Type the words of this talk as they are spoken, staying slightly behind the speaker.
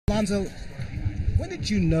Lonzo, when did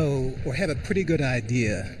you know or have a pretty good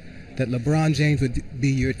idea that LeBron James would be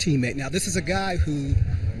your teammate? Now, this is a guy who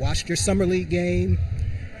watched your summer league game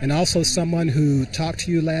and also someone who talked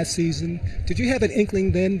to you last season. Did you have an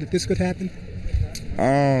inkling then that this could happen?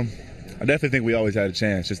 I definitely think we always had a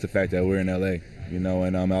chance, just the fact that we're in L.A., and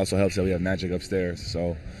it also helps that we have Magic upstairs.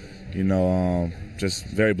 So, just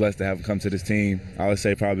very blessed to have him come to this team. I would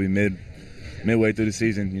say probably midway through the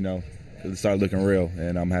season, it started looking real,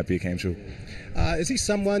 and I'm happy it came true. Is he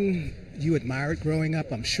someone you admired growing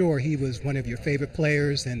up? I'm sure he was one of your favorite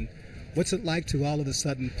players. And what's it like to all of a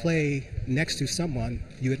sudden play next to someone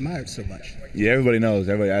you admired so much? Yeah, everybody knows.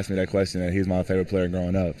 Everybody asked me that question, that he's my favorite player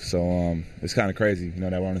growing up. So it's kind of crazy,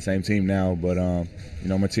 that we're on the same team now. But,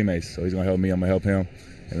 we're teammates. So he's going to help me, I'm going to help him.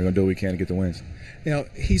 And we're going to do what we can to get the wins.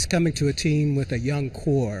 He's coming to a team with a young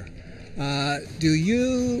core.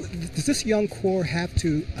 Does this young core have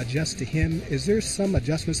to adjust to him? Is there some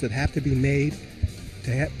adjustments that have to be made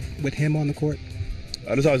with him on the court?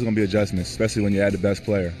 There's always going to be adjustments, especially when you add the best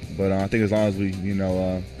player. But I think as long as we,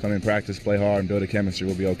 come in practice, play hard, and build a chemistry,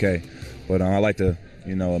 we'll be okay. But I like the,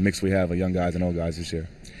 mix we have of young guys and old guys this year.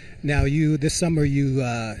 Now, this summer you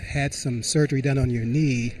had some surgery done on your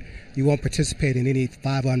knee. You won't participate in any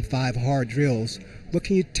 5-on-5 hard drills. What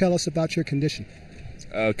can you tell us about your condition?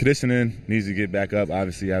 Conditioning needs to get back up.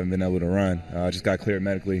 Obviously, I haven't been able to run. I just got cleared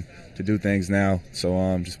medically to do things now.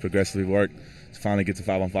 So just progressively work to finally get to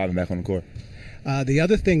 5-on-5 and back on the court. The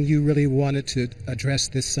other thing you really wanted to address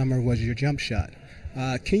this summer was your jump shot.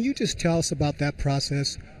 Can you just tell us about that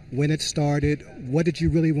process, when it started, what did you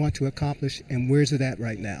really want to accomplish, and where's it at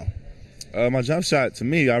right now? My jump shot, to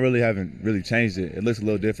me, I really haven't changed it. It looks a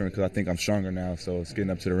little different because I think I'm stronger now, so it's getting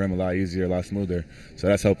up to the rim a lot easier, a lot smoother. So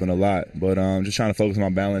that's helping a lot. But just trying to focus on my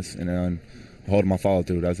balance and holding my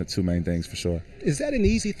follow-through. That's the two main things for sure. Is that an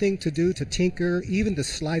easy thing to do, to tinker even the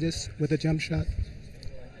slightest with a jump shot?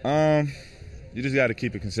 You just got to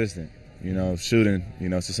keep it consistent. Shooting,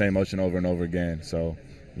 it's the same motion over and over again. So,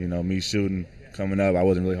 me shooting, coming up, I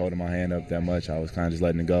wasn't really holding my hand up that much. I was kind of just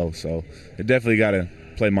letting it go. So it definitely got to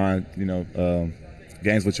play mind,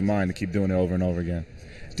 games with your mind to keep doing it over and over again.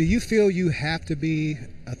 Do you feel you have to be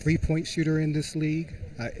a three-point shooter in this league?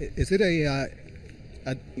 Is it a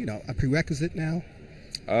prerequisite now?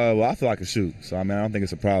 Well, I feel I can shoot, so I don't think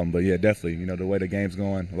it's a problem. But yeah, definitely, the way the game's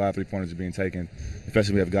going, a lot of three-pointers are being taken,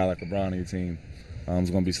 especially when you have a guy like LeBron on your team.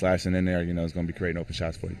 Who's going to be slashing in there, is going to be creating open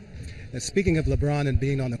shots for you. And speaking of LeBron and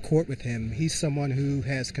being on the court with him, he's someone who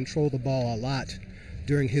has controlled the ball a lot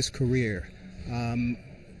during his career.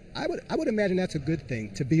 I would imagine that's a good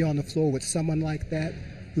thing, to be on the floor with someone like that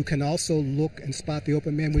who can also look and spot the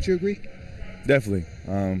open man. Would you agree? Definitely.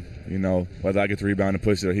 Whether I get the rebound and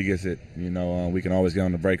push it or he gets it, we can always get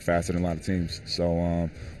on the break faster than a lot of teams. So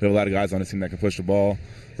we have a lot of guys on this team that can push the ball.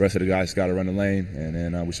 The rest of the guys got to run the lane, and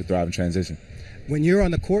then we should thrive in transition. When you're on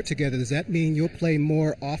the court together, does that mean you'll play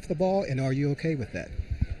more off the ball, and are you okay with that?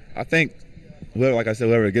 I think, like I said,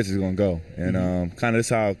 whoever it gets is going to go. And kind of this is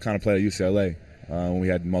how I kind of played at UCLA when we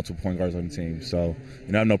had multiple point guards on the team. So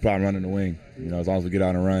I have no problem running the wing. As long as we get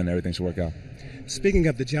out and run, everything should work out. Speaking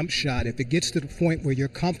of the jump shot, if it gets to the point where you're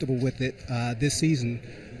comfortable with it this season,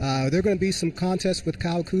 are there going to be some contests with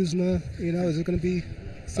Kyle Kuzma? Is it going to be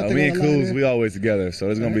something me and Kuz, we always together, so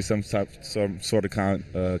there's going to be some sort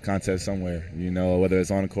of contest somewhere. Whether it's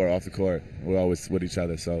on the court or off the court, we're always with each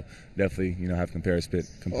other. So definitely, have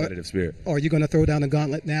competitive spirit. Or are you going to throw down the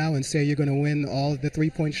gauntlet now and say you're going to win all of the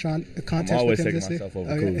three-point contests? I'm always taking myself over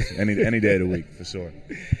Kuz any day of the week, for sure.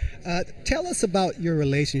 Tell us about your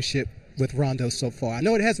relationship with Rondo so far. I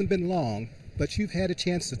know it hasn't been long, but you've had a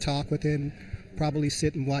chance to talk with him, probably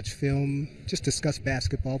sit and watch film, just discuss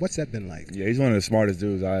basketball. What's that been like? Yeah, he's one of the smartest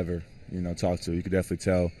dudes I ever, talked to. You could definitely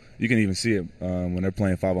tell. You can even see it when they're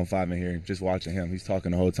playing 5-on-5 in here, just watching him. He's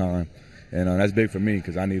talking the whole time. And that's big for me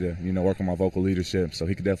because I need to, work on my vocal leadership. So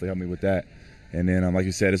he could definitely help me with that. And then, like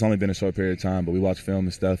you said, it's only been a short period of time, but we watch film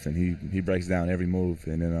and stuff, and he breaks down every move.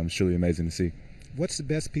 And then it's truly amazing to see. What's the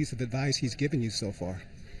best piece of advice he's given you so far?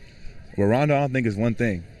 Well, Rondo, I don't think it's one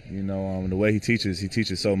thing. The way he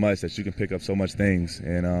teaches so much that you can pick up so much things.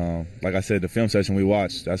 And like I said, the film session we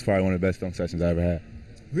watched, that's probably one of the best film sessions I ever had.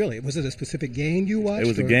 Really? Was it a specific game you watched? It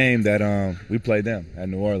was a game that we played them at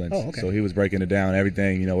New Orleans. Oh, okay. So he was breaking it down,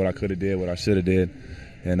 everything, what I could have did, what I should have did,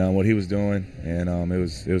 and what he was doing, and it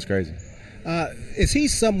was crazy. Is he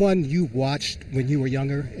someone you watched when you were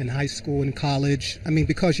younger, in high school and college? I mean,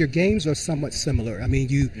 because your games are somewhat similar. I mean,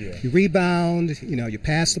 you rebound, you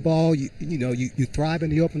pass the ball, you thrive in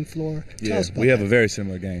the open floor. Tell us about we have a very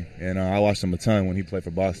similar game, and I watched him a ton when he played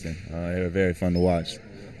for Boston. They were very fun to watch.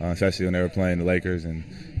 especially when they were playing the Lakers and,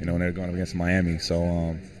 when they were going up against Miami.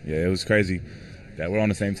 So, it was crazy that we're on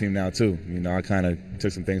the same team now, too. I kind of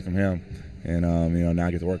took some things from him, and, now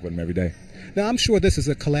I get to work with him every day. Now, I'm sure this is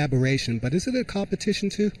a collaboration, but is it a competition,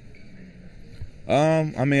 too?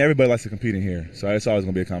 Everybody likes to compete in here, so it's always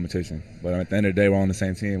going to be a competition. But at the end of the day, we're on the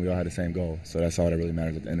same team. We all had the same goal, so that's all that really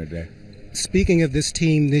matters at the end of the day. Speaking of this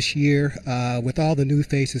team this year, with all the new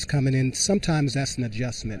faces coming in, sometimes that's an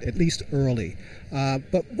adjustment, at least early.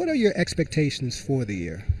 But what are your expectations for the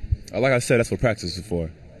year? Like I said, that's what practice is for.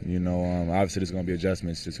 Obviously there's going to be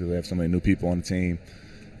adjustments just because we have so many new people on the team.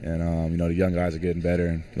 And, the young guys are getting better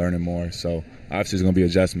and learning more. So obviously there's going to be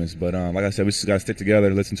adjustments. But like I said, we just got to stick together,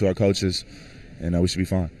 listen to our coaches, and we should be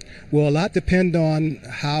fine. Will a lot depend on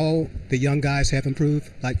how the young guys have improved,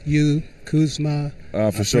 like you, Kuzma?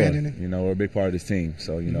 For sure. We're a big part of this team.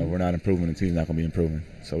 So, we're not improving, the team's not going to be improving.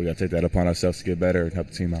 So we got to take that upon ourselves to get better and help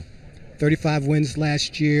the team out. 35 wins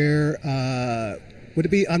last year. Would it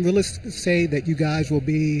be unrealistic to say that you guys will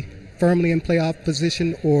be firmly in playoff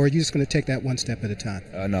position, or are you just going to take that one step at a time?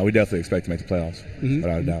 No, we definitely expect to make the playoffs,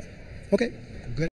 without a doubt. Okay.